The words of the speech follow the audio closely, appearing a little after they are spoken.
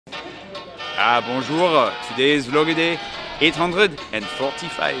Bonjour, today's vlog day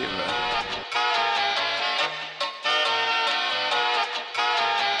 845.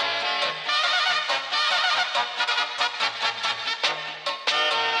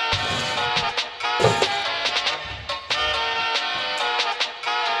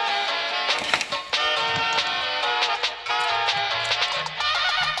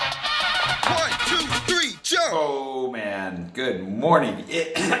 Oh man, good morning.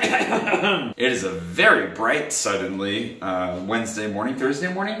 It is a very bright, suddenly, Thursday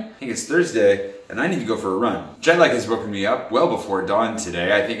morning? I think it's Thursday, and I need to go for a run. Jet lag has woken me up well before dawn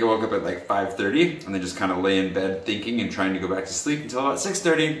today. I think I woke up at like 5:30, and then just kind of lay in bed thinking and trying to go back to sleep until about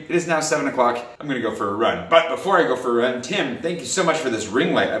 6:30. It is now 7 o'clock. I'm gonna go for a run. But before I go for a run, Tim, thank you so much for this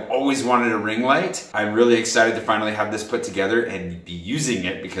ring light. I've always wanted a ring light. I'm really excited to finally have this put together and be using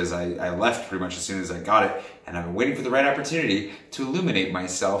it because I left pretty much as soon as I got it, and I've been waiting for the right opportunity to illuminate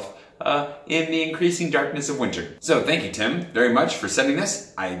myself in the increasing darkness of winter. So thank you, Tim, very much for sending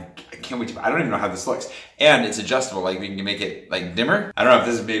this. I can't wait to, I don't even know how this looks. And it's adjustable, like we can make it like dimmer. I don't know if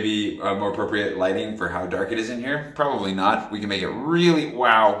this is maybe more appropriate lighting for how dark it is in here. Probably not. We can make it really,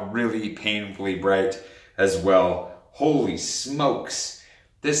 wow, really painfully bright as well. Holy smokes.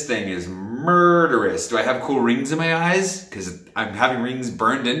 This thing is murderous. Do I have cool rings in my eyes? Because I'm having rings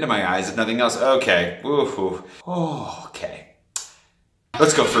burned into my eyes, if nothing else. Okay. Ooh. Oh, okay.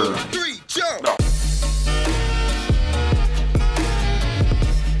 Let's go for a run. 3, jump! Oh.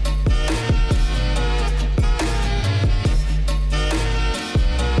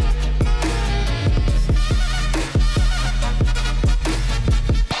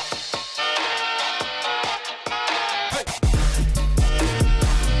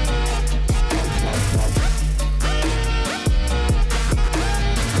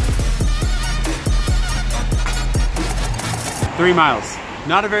 3 miles.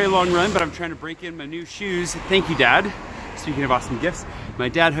 Not a very long run, but I'm trying to break in my new shoes. Thank you, Dad. Speaking of awesome gifts, my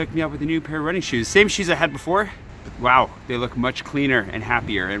dad hooked me up with a new pair of running shoes. Same shoes I had before, but wow, they look much cleaner and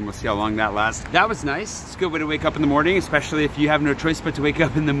happier, and we'll see how long that lasts. That was nice. It's a good way to wake up in the morning, especially if you have no choice but to wake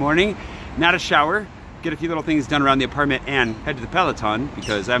up in the morning, not a shower, get a few little things done around the apartment, and head to the Peloton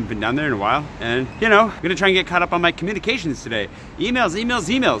because I haven't been down there in a while. And you know, I'm gonna try and get caught up on my communications today. Emails,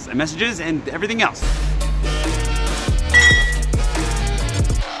 and messages, and everything else.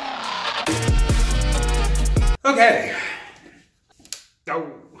 Okay,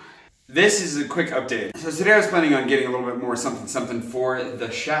 so this is a quick update. So today I was planning on getting a little bit more something for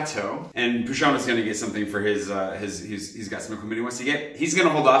the Chateau, and Prashant is gonna get something for his he's got some equipment he wants to get. He's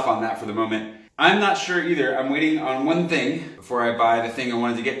gonna hold off on that for the moment. I'm not sure either. I'm waiting on one thing before I buy the thing I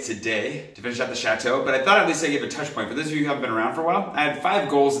wanted to get today to finish out the Chateau, but I thought at least I'd give a touch point. For those of you who haven't been around for a while, I had 5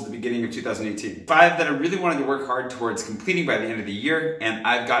 goals at the beginning of 2018. 5 that I really wanted to work hard towards completing by the end of the year, and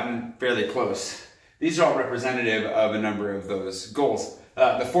I've gotten fairly close. These are all representative of a number of those goals.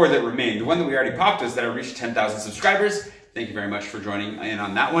 The 4 that remain. The one that we already popped is that I reached 10,000 subscribers. Thank you very much for joining in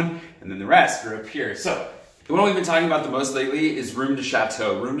on that one. And then the rest are up here. So, the one we've been talking about the most lately is Room to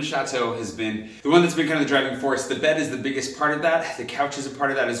Chateau. Room to Chateau has been the one that's been kind of the driving force. The bed is the biggest part of that. The couch is a part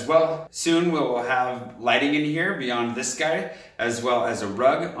of that as well. Soon we'll have lighting in here beyond this guy, as well as a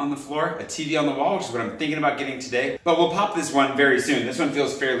rug on the floor, a TV on the wall, which is what I'm thinking about getting today. But we'll pop this one very soon. This one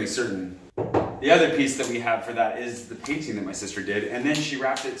feels fairly certain. The other piece that we have for that is the painting that my sister did, and then she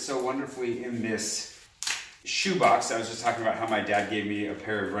wrapped it so wonderfully in this shoe box. I was just talking about how my dad gave me a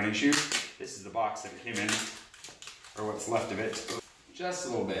pair of running shoes. This is the box that it came in, or what's left of it. Just a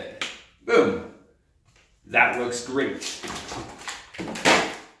little bit. Boom. That looks great.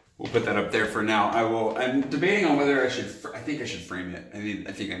 We'll put that up there for now. I'm debating on whether I think I should frame it.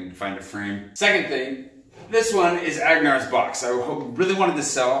 I think I need to find a frame. Second thing, this one is Agnar's box. I really wanted to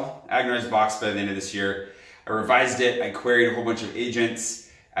sell Agnar's box by the end of this year. I revised it, I queried a whole bunch of agents.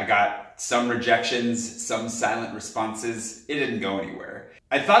 I got some rejections, some silent responses. It didn't go anywhere.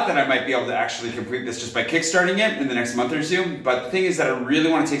 I thought that I might be able to actually complete this just by kickstarting it in the next month or two, but the thing is that I really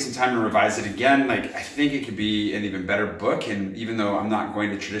want to take some time to revise it again. Like, I think it could be an even better book, and even though I'm not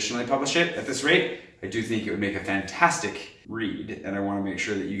going to traditionally publish it at this rate, I do think it would make a fantastic read, and I want to make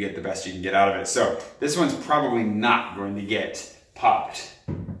sure that you get the best you can get out of it. So this one's probably not going to get popped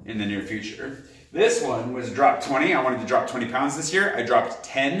in the near future. This one was drop 20. I wanted to drop 20 pounds this year. I dropped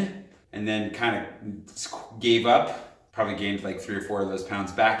 10 and then kind of gave up. Probably gained like 3 or 4 of those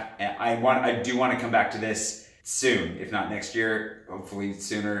pounds back. And I do want to come back to this soon, if not next year, hopefully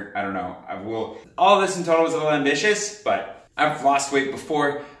sooner. I don't know. All of this in total was a little ambitious, but I've lost weight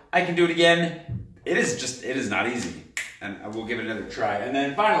before. I can do it again. It is not easy, and I will give it another try. And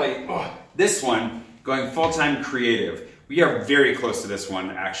then finally, this one, going full-time creative. We are very close to this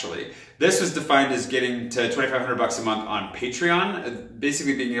one, actually. This was defined as getting to $2,500 a month on Patreon,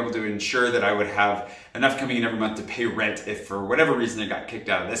 basically being able to ensure that I would have enough coming in every month to pay rent if for whatever reason I got kicked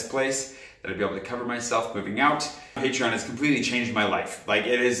out of this place, that I'd be able to cover myself moving out. Patreon has completely changed my life. Like,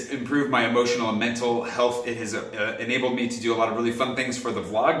 it has improved my emotional and mental health. It has enabled me to do a lot of really fun things for the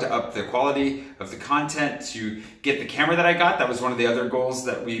vlog, to up the quality of the content, to get the camera that I got. That was one of the other goals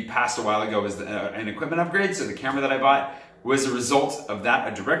that we passed a while ago, was an equipment upgrade. So the camera that I bought was a result of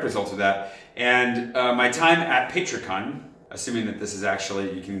that, a direct result of that. And my time at Patreon, assuming that this is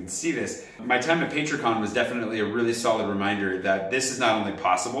actually, you can see this, my time at Patreon was definitely a really solid reminder that this is not only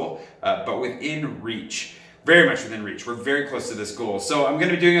possible, but within reach. Very much within reach. We're very close to this goal. So I'm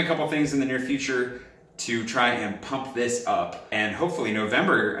gonna be doing a couple things in the near future to try and pump this up. And hopefully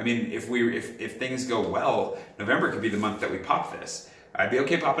November, I mean, if things go well, November could be the month that we pop this. I'd be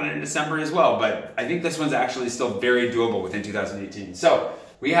okay popping it in December as well, but I think this one's actually still very doable within 2018. So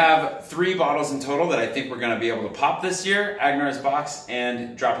we have 3 bottles in total that I think we're gonna be able to pop this year. Agnar's box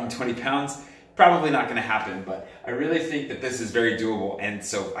and dropping 20 pounds. Probably not gonna happen, but I really think that this is very doable. And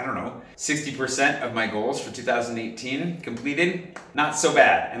so, I don't know, 60% of my goals for 2018 completed, not so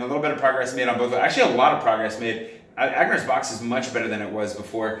bad. And a little bit of progress made on both. Actually, a lot of progress made. Agnar's box is much better than it was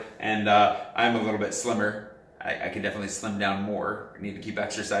before, and I'm a little bit slimmer. I can definitely slim down more. I need to keep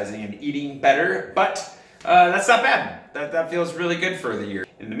exercising and eating better, but that's not bad. That feels really good for the year.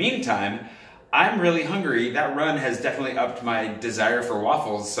 In the meantime, I'm really hungry. That run has definitely upped my desire for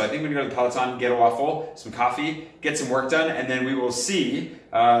waffles. So I think I'm gonna go to the Peloton, get a waffle, some coffee, get some work done, and then we will see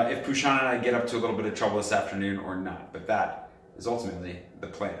if Pushan and I get up to a little bit of trouble this afternoon or not. But that is ultimately the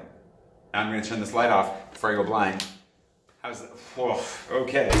plan. Now I'm gonna turn this light off before I go blind. How's that? Whoa,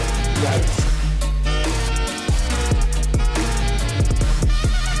 okay. Yikes.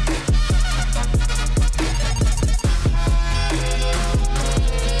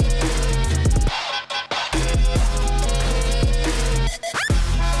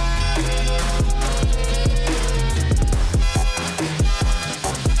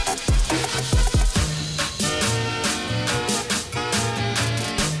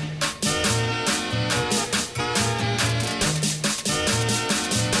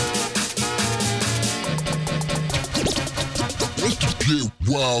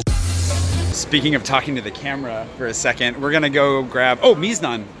 Wow. Speaking of talking to the camera for a second, we're gonna go grab, oh,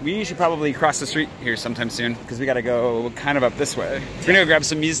 Miznan. We should probably cross the street here sometime soon because we gotta go kind of up this way. We're gonna go grab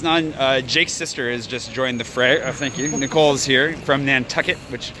some Miznan. Jake's sister has just joined the fray. Oh, thank you. Nicole's here from Nantucket,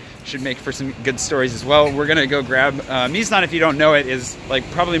 which should make for some good stories as well. We're gonna go grab, Miznan, if you don't know it, is like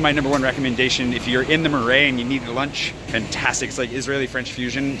probably my #1 recommendation if you're in the Marais and you need lunch. Fantastic, it's like Israeli-French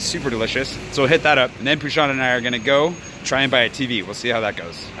fusion, super delicious. So we'll hit that up. And then Pushan and I are gonna go try and buy a TV. We'll see how that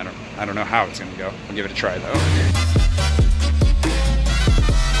goes. I don't know how it's gonna go. We'll give it a try though.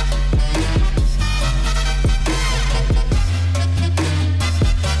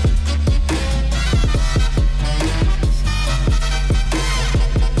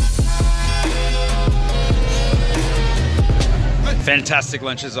 Fantastic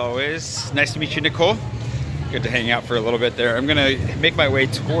lunch as always. Nice to meet you, Nicole. Good to hang out for a little bit there. I'm gonna make my way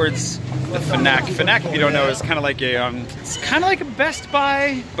towards the FNAC. FNAC, if you don't know, is kind of like a Best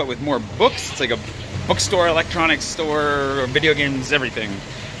Buy, but with more books. It's like a bookstore, electronics store, video games, everything.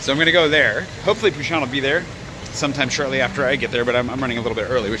 So I'm gonna go there. Hopefully Pushan will be there sometime shortly after I get there, but I'm running a little bit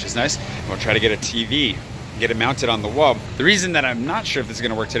early, which is nice. We'll try to get a TV, get it mounted on the wall. The reason that I'm not sure if this is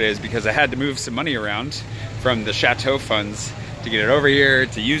gonna work today is because I had to move some money around from the Chateau funds to get it over here,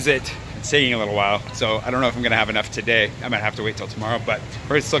 to use it. It's taking a little while, so I don't know if I'm gonna have enough today. I might have to wait till tomorrow, but we're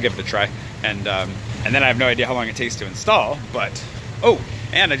gonna still give it a try. And then I have no idea how long it takes to install, but, oh,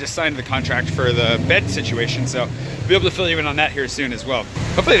 and I just signed the contract for the bed situation, so I'll be able to fill you in on that here soon as well.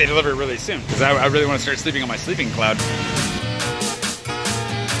 Hopefully they deliver it really soon, because I really wanna start sleeping on my sleeping cloud.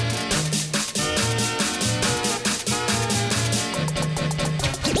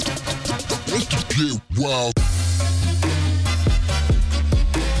 Wow.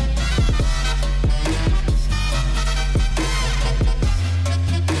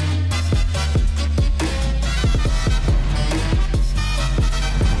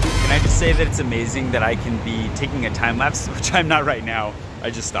 Say that it's amazing that I can be taking a time lapse, which I'm not right now. I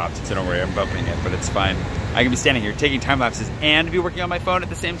just stopped, so don't worry, I'm bumping it, but it's fine. I can be standing here taking time lapses and be working on my phone at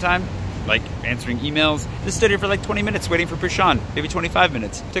the same time, like answering emails. Just stood here for like 20 minutes waiting for Pushan, maybe 25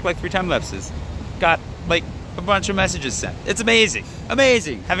 minutes. Took like 3 time lapses. Got like a bunch of messages sent. It's amazing,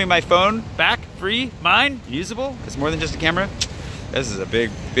 amazing. Having my phone back, free, mine, usable. It's more than just a camera. This is a big,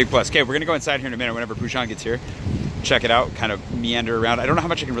 big plus. Okay, we're gonna go inside here in a minute whenever Pushan gets here. Check it out, kind of meander around. I don't know how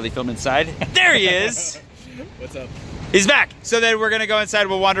much I can really film inside. There he is! What's up? He's back. So then we're gonna go inside.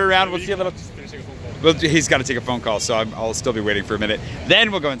 We'll wander around. We'll see a little. Well, he's got to take a phone call, so I'll still be waiting for a minute.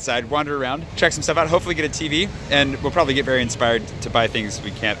 Then we'll go inside, wander around, check some stuff out, hopefully get a TV, and we'll probably get very inspired to buy things we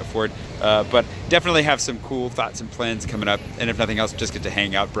can't afford. But definitely have some cool thoughts and plans coming up, and if nothing else, just get to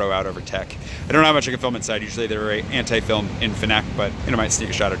hang out, bro out over tech. I don't know how much I can film inside. Usually they're very anti-film in FNAC, but I might sneak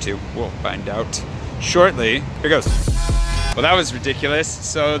a shot or two. We'll find out shortly. Here goes. Well, that was ridiculous.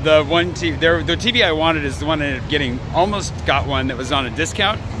 So the TV I wanted is the one I ended up getting. Almost got one that was on a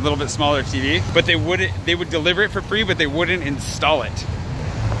discount, a little bit smaller TV, but they would deliver it for free, but they wouldn't install it.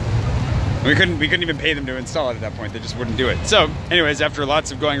 We couldn't even pay them to install it at that point. They just wouldn't do it. So anyways, after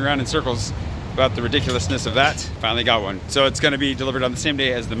lots of going around in circles about the ridiculousness of that, finally got one. So it's gonna be delivered on the same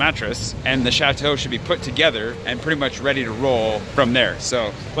day as the mattress, and the Chateau should be put together and pretty much ready to roll from there.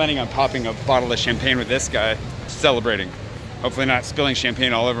 So planning on popping a bottle of champagne with this guy, celebrating. Hopefully not spilling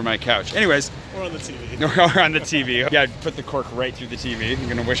champagne all over my couch. Anyways. Or on the TV. Or on the TV. Yeah, I'd put the cork right through the TV. I'm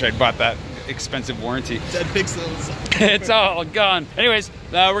gonna wish I'd bought that expensive warranty. Dead pixels. It's all gone. Anyways,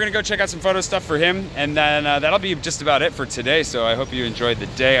 we're gonna go check out some photo stuff for him, and then that'll be just about it for today. So I hope you enjoyed the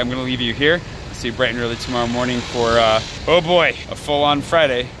day. I'm gonna leave you here. I'll see you bright and early tomorrow morning for, oh boy, a full-on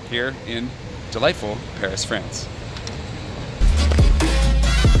Friday here in delightful Paris, France.